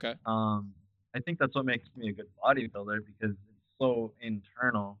 Okay. I think that's what makes me a good bodybuilder, because it's so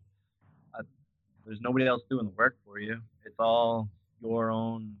internal. There's nobody else doing the work for you. It's all your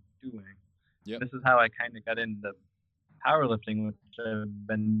own doing. Yep. This is how I kind of got into powerlifting, which I've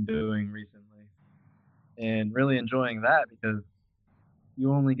been doing recently, and really enjoying that, because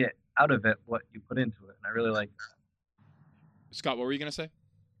you only get out of it what you put into it, and I really like that. Scott, what were you gonna say?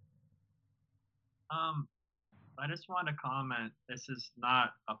 I just want to comment. This is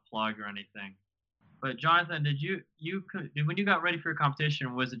not a plug or anything, but Jonathan, when you got ready for your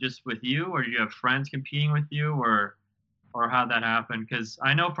competition, was it just with you, or did you have friends competing with you, or how'd that happen? Because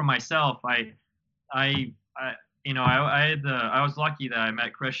I know for myself, I was lucky that I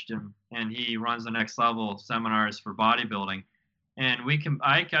met Christian, and he runs the Next Level seminars for bodybuilding, and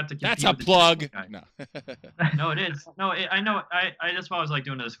I got to compete. That's a plug. No. No, it is. No, I know. I just was like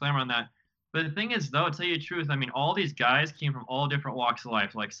doing a disclaimer on that. But the thing is, though, to tell you the truth, I mean, all these guys came from all different walks of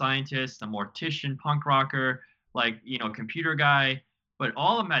life, like scientists, a mortician, punk rocker, like, you know, computer guy, but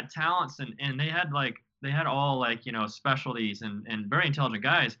all of them had talents, and they had all like, you know, specialties and very intelligent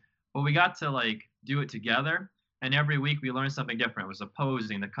guys, but we got to like do it together. And every week we learned something different. It was the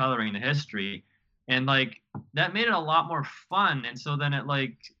posing, the coloring, the history. And like, that made it a lot more fun. And so then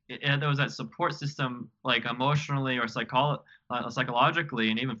there was that support system, like emotionally or psychologically,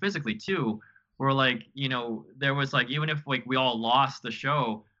 and even physically too, where like, you know, there was like, even if like we all lost the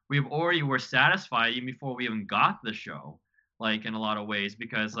show, we already were satisfied even before we even got the show, like in a lot of ways,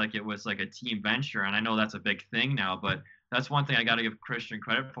 because like it was like a team venture. And I know that's a big thing now, but that's one thing I got to give Christian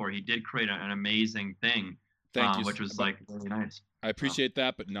credit for. He did create an amazing thing. Thank you. Which was like really nice. I appreciate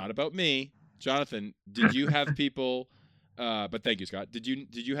that, but not about me. Jonathan, did you have people? But thank you, Scott. Did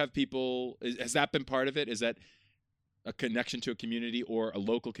you have people? Has that been part of it? Is that a connection to a community or a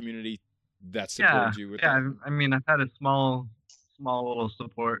local community that supported you with that? Yeah, I mean, I've had a small little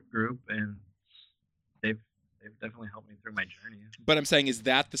support group, and they've definitely helped me through my journey. But I'm saying, was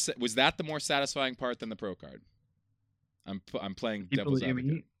that the more satisfying part than the pro card? I'm playing devil's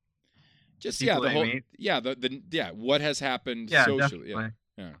advocate. Just people the they whole meet. what has happened Yeah, socially. definitely.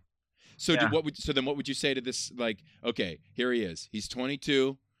 Yeah. So Yeah. what would you say to this? Like, okay, here he is. He's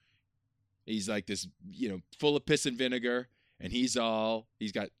 22. He's like this, full of piss and vinegar, and he's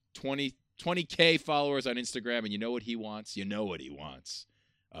got 20K followers on Instagram, and you know what he wants?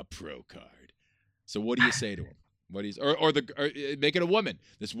 A pro card. So what do you say to him? Or make it a woman.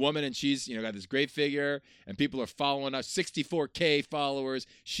 This woman, and she's got this great figure, and people are following us. 64K followers.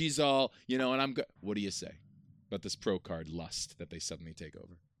 She's all and I'm good. What do you say about this pro card lust that they suddenly take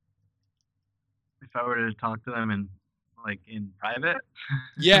over? If I were to talk to them in private.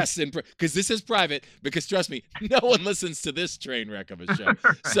 Yes, because this is private. Because trust me, no one listens to this train wreck of a show.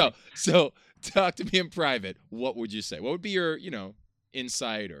 Right. So talk to me in private. What would you say? What would be your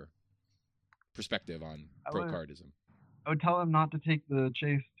insight or perspective on pro cardism? I would tell them not to take the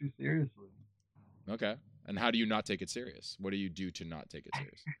chase too seriously. Okay, and how do you not take it serious? What do you do to not take it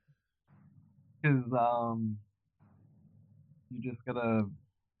serious? Because you just gotta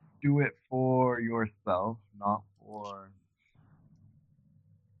do it for yourself, not for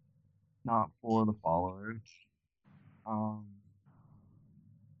the followers. But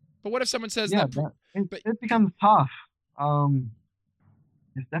what if someone says it becomes tough.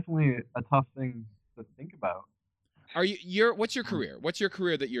 It's definitely a tough thing to think about. What's your career? What's your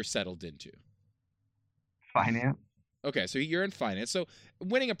career that you're settled into? Finance. Okay, so you're in finance. So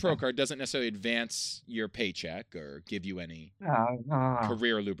winning a pro card doesn't necessarily advance your paycheck or give you any No.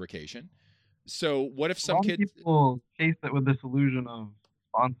 career lubrication. So what if A lot of people chase it with this illusion of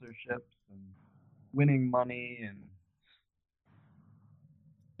sponsorships and winning money and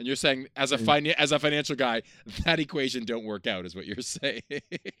you're saying as a financial guy, that equation don't work out, is what you're saying.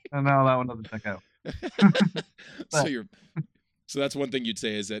 No, that one doesn't check out. So that's one thing you'd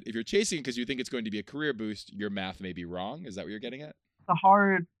say, is that if you're chasing because you think it's going to be a career boost, your math may be wrong. Is that what you're getting at? It's a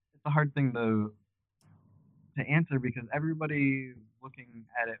hard thing to answer, because everybody's looking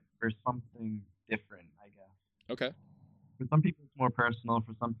at it for something different, I guess. Okay. For some people it's more personal.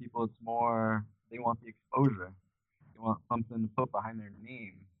 For some people it's more, they want the exposure. They want something to put behind their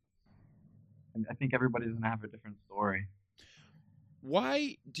name. And I think everybody's going to have a different story.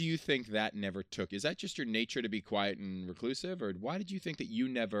 Why do you think that never took? Is that just your nature to be quiet and reclusive? Or why did you think that you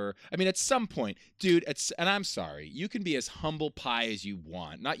never... I mean, at some point, dude, and I'm sorry, you can be as humble pie as you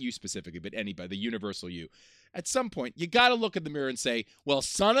want. Not you specifically, but anybody, the universal you. At some point, you got to look in the mirror and say, well,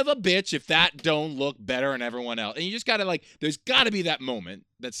 son of a bitch, if that don't look better than everyone else. And you just got to there's got to be that moment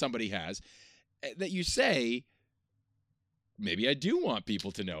that somebody has that you say, maybe I do want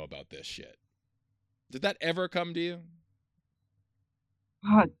people to know about this shit. Did that ever come to you?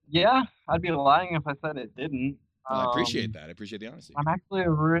 Yeah, I'd be lying if I said it didn't. Well, I appreciate that. I appreciate the honesty. I'm actually a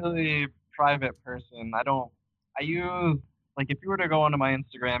really private person. I use, if you were to go onto my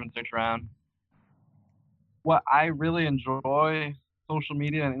Instagram and search around, what I really enjoy social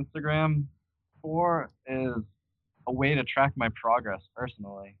media and Instagram for is a way to track my progress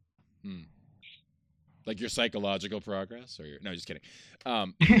personally. Like your psychological progress, or no, just kidding.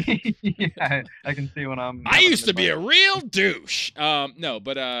 Yeah, I can see when I used to be a real douche. No,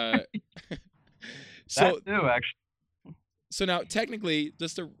 but so that too, actually. So now, technically,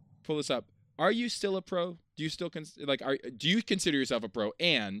 just to pull this up, are you still a pro? Do you still do you consider yourself a pro?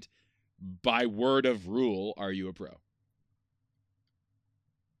 And by word of rule, are you a pro?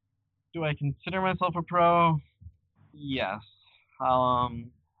 Do I consider myself a pro? Yes.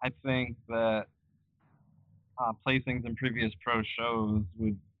 I think that placings in previous pro shows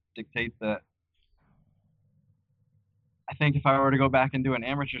would dictate that. I think if I were to go back and do an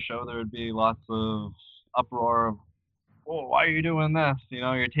amateur show, there would be lots of uproar of, oh, why are you doing this?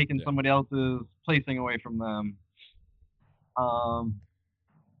 You're taking somebody else's placing away from them.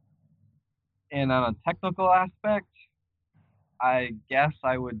 And on a technical aspect, I guess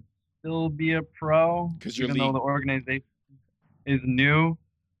I would still be a pro, even though the organization is new.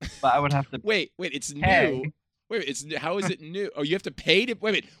 But I would have to wait, it's new. Wait, how is it new? Oh, you have to pay to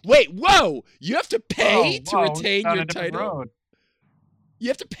wait, whoa! You have to pay to retain your title. You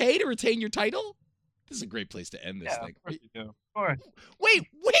have to pay to retain your title? This is a great place to end this thing. Of course you do. Of course. Wait.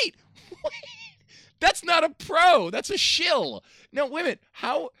 That's not a pro. That's a shill. No, wait a minute.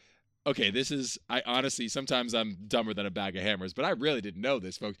 How? Okay, I honestly, sometimes I'm dumber than a bag of hammers, but I really didn't know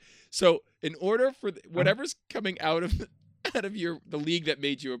this, folks. So in order for whatever's coming out of the league that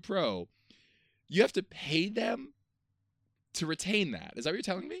made you a pro, you have to pay them to retain that. Is that what you're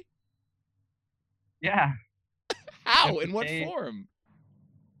telling me? Yeah. How? In what form?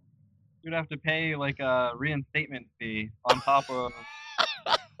 You'd have to pay a reinstatement fee on top of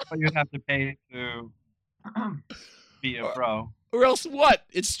what you'd have to pay to be a pro. Or else what?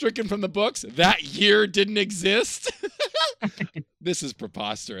 It's stricken from the books? That year didn't exist? This is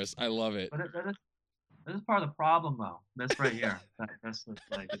preposterous. I love it. But this is part of the problem, though. This right here. That's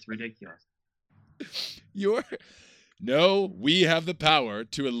like, it's ridiculous. No, we have the power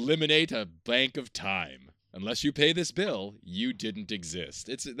to eliminate a bank of time. Unless you pay this bill, you didn't exist.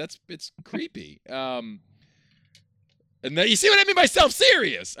 It's creepy. And then you see what I mean by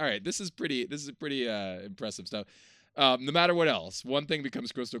self-serious. All right, this is pretty impressive stuff. No matter what else, one thing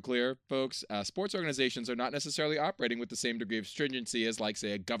becomes crystal clear, folks. Sports organizations are not necessarily operating with the same degree of stringency as, like,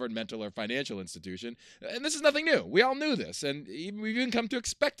 say, a governmental or financial institution. And this is nothing new. We all knew this, and we've even come to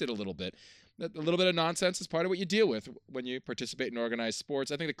expect it a little bit. A little bit of nonsense is part of what you deal with when you participate in organized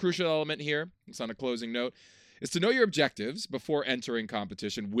sports. I think the crucial element here, it's on a closing note, is to know your objectives before entering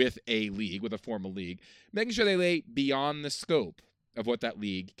competition with a league, with a formal league, making sure they lay beyond the scope of what that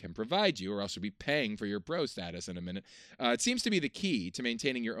league can provide you, or else you'll be paying for your pro status in a minute. It seems to be the key to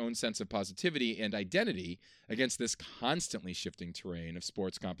maintaining your own sense of positivity and identity against this constantly shifting terrain of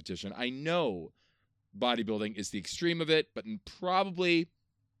sports competition. I know bodybuilding is the extreme of it, but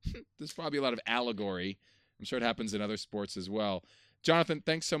there's probably a lot of allegory. I'm sure it happens in other sports as well. Jonathan,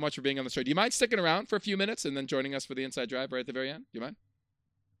 thanks so much for being on the show. Do you mind sticking around for a few minutes and then joining us for the Inside Drive right at the very end? Do you mind?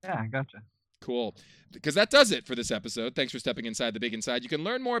 Yeah, I gotcha. Cool. Because that does it for this episode. Thanks for stepping inside the Big Inside. You can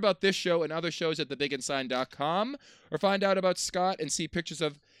learn more about this show and other shows at thebiginside.com, or find out about Scott and see pictures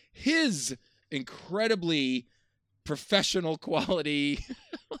of his incredibly professional quality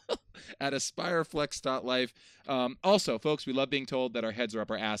at aspireflex.life. Also, folks, we love being told that our heads are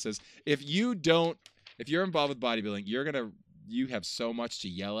up our asses. If you're involved with bodybuilding, you have so much to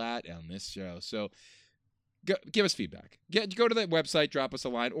yell at on this show. So give us feedback. Go to the website, drop us a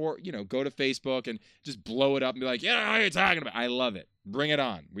line, or go to Facebook and just blow it up and be like, yeah, what are you talking about? I love it. Bring it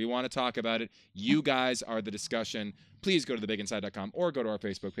on. We want to talk about it. You guys are the discussion. Please go to thebiginside.com or go to our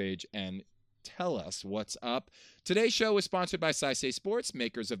Facebook page and tell us what's up. Today's show is sponsored by Saisei Sports,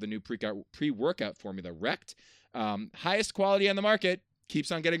 makers of the new pre-workout formula Rect. Highest quality on the market.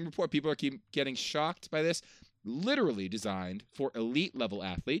 Keeps on getting reported. People keep getting shocked by this. Literally designed for elite level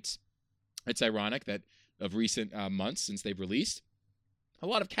athletes. It's ironic that of recent months since they've released, a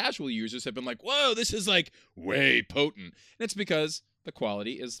lot of casual users have been like, whoa, this is like way potent. And it's because the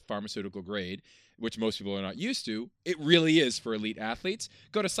quality is pharmaceutical grade, which most people are not used to. It really is for elite athletes.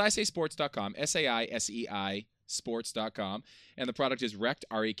 Go to saiseisports.com, SAISEI sports.com, and the product is Rect,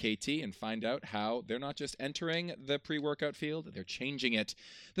 R-E-K-T, and find out how they're not just entering the pre-workout field, they're changing it.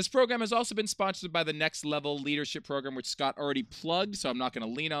 This program has also been sponsored by the Next Level Leadership Program, which Scott already plugged, so I'm not going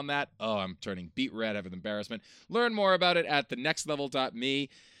to lean on that. Oh, I'm turning beet red out of embarrassment. Learn more about it at thenextlevel.me.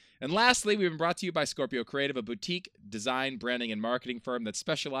 And lastly, we've been brought to you by Scorpio Creative, a boutique design, branding, and marketing firm that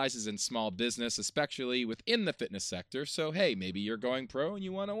specializes in small business, especially within the fitness sector. So, hey, maybe you're going pro and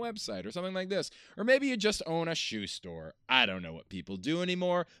you want a website or something like this. Or maybe you just own a shoe store. I don't know what people do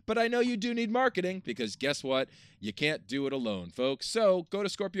anymore, but I know you do need marketing because guess what? You can't do it alone, folks. So go to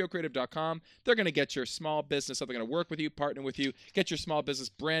scorpiocreative.com. They're going to get your small business. So they're going to work with you, partner with you, get your small business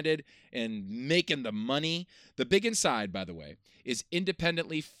branded and making the money. The Big Inside, by the way, is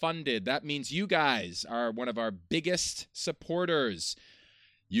independently funded. That means you guys are one of our biggest supporters.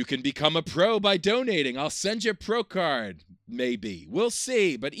 You can become a pro by donating. I'll send you a pro card. Maybe. We'll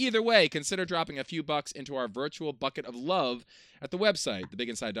see. But either way, consider dropping a few bucks into our virtual bucket of love at the website,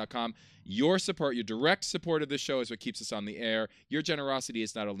 thebiginside.com. Your support, your direct support of this show is what keeps us on the air. Your generosity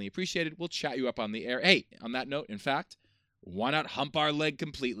is not only appreciated, we'll chat you up on the air. Hey, on that note, in fact, why not hump our leg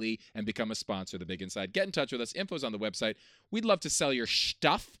completely and become a sponsor of The Big Inside? Get in touch with us. Info's on the website. We'd love to sell your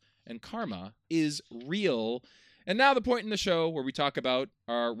stuff, and karma is real. And now the point in the show where we talk about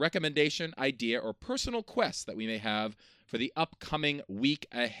our recommendation, idea, or personal quest that we may have for the upcoming week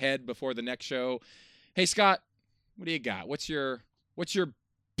ahead before the next show. Hey, Scott, what do you got? What's your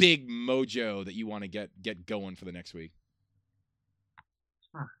big mojo that you want to get going for the next week?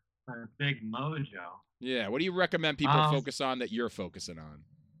 A big mojo. Yeah, what do you recommend people focus on that you're focusing on?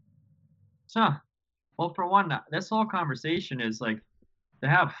 Well, for one, this whole conversation is like to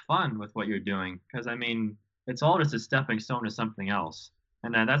have fun with what you're doing, because I mean, it's all just a stepping stone to something else.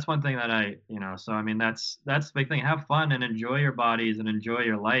 And that's one thing that so I mean, that's the big thing. Have fun and enjoy your bodies and enjoy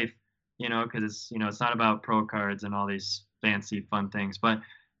your life, because it's not about pro cards and all these fancy fun things. But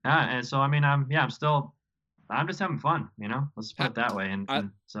and so I mean, I'm just having fun, let's put it that way.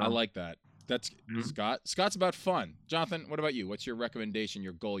 So I like that. That's Scott. Scott's about fun. Jonathan, what about you? What's your recommendation,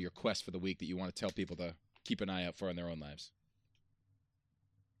 your goal, your quest for the week that you want to tell people to keep an eye out for in their own lives?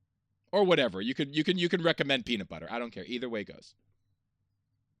 Or whatever. You can recommend peanut butter. I don't care. Either way goes.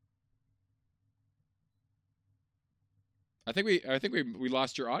 I think we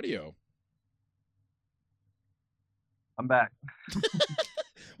lost your audio. I'm back.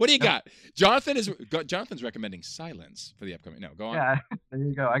 What do you got? Jonathan's recommending silence for the upcoming. No, go on. Yeah, there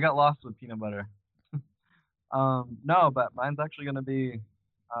you go. I got lost with peanut butter. No, but mine's actually gonna be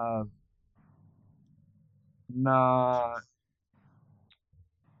not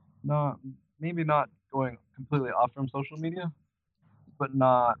maybe not going completely off from social media, but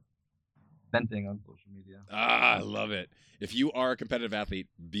not venting on social media. Ah, I love it. If you are a competitive athlete,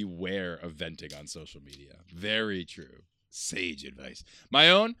 beware of venting on social media. Very true. Sage advice. My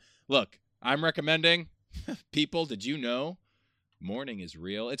own, look, I'm recommending people, did you know morning is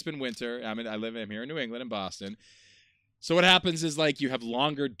real? It's been winter. I'm here in New England, in Boston. So what happens is, like, you have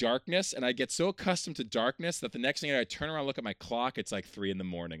longer darkness, and I get so accustomed to darkness that the next thing I turn around and look at my clock, it's like 3 a.m.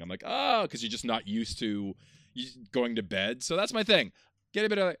 I'm like, oh, because you're just not used to going to bed. So that's my thing. Get a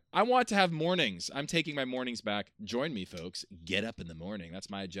bit of, I want to have mornings. I'm taking my mornings back. Join me, folks. Get up in the morning. That's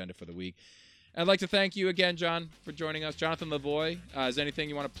my agenda for the week. I'd like to thank you again, John, for joining us. Jonathan Lavoie, is there anything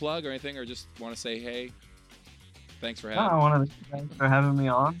you want to plug or anything, or just want to say, hey, thanks for having me? I want to thank you for having me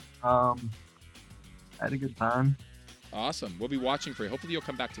on. I had a good time. Awesome. We'll be watching for you. Hopefully you'll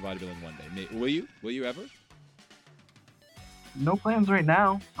come back to bodybuilding one day. Will you? Will you ever? No plans right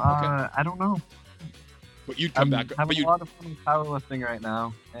now. Okay. I don't know. But you'd come back. I'm having a lot of fun with powerlifting right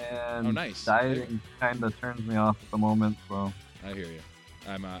now, and nice. Dieting kind of turns me off at the moment. So I hear you.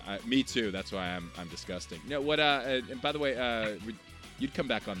 Me too. That's why I'm disgusting. No, what? And by the way, you'd come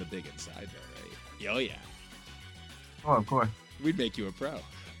back on the big inside, though, right? Oh yeah. Oh, of course. We'd make you a pro.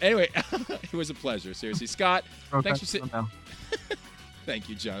 Anyway, it was a pleasure. Seriously, Scott. Thanks for sitting. Thank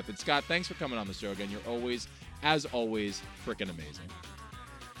you, Jonathan. Scott, thanks for coming on the show again. You're always, as always, freaking amazing.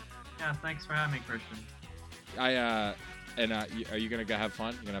 Yeah, thanks for having me, Christian. Are you gonna go have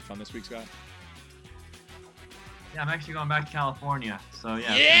fun? You gonna have fun this week, Scott? Yeah, I'm actually going back to California. So yeah. It's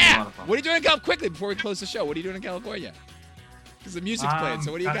gonna be a lot of fun. What are you doing in California? Quickly before we close the show, what are you doing in California? Because the music's playing.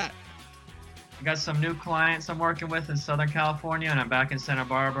 So what do you got? I got some new clients I'm working with in Southern California, and I'm back in Santa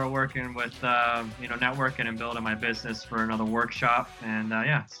Barbara working with, networking and building my business for another workshop. And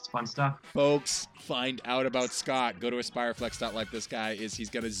yeah, it's fun stuff. Folks, find out about Scott. Go to aspireflex.life. This guy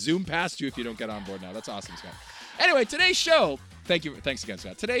he's going to zoom past you if you don't get on board now. That's awesome, Scott. Anyway, today's show, thanks again,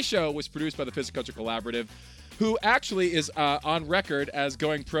 Scott. Today's show was produced by the Physical Culture Collaborative, who actually is on record as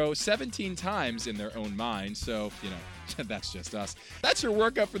going pro 17 times in their own mind. So, that's just us. That's your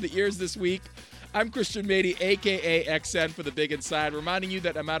workout for the ears this week. I'm Christian Matyi, a.k.a. XN for the Big Inside, reminding you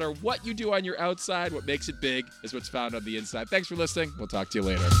that no matter what you do on your outside, what makes it big is what's found on the inside. Thanks for listening. We'll talk to you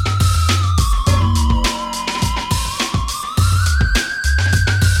later.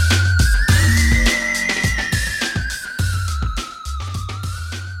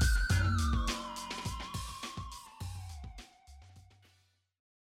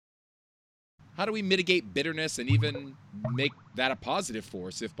 How do we mitigate bitterness and even make that a positive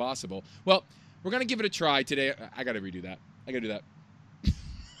force if possible? Well, we're going to give it a try today. I got to redo that. I got to do that.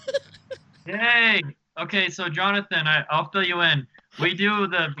 Hey, okay, so Jonathan, I'll fill you in. We do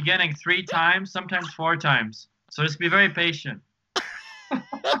the beginning 3 times, sometimes 4 times. So just be very patient.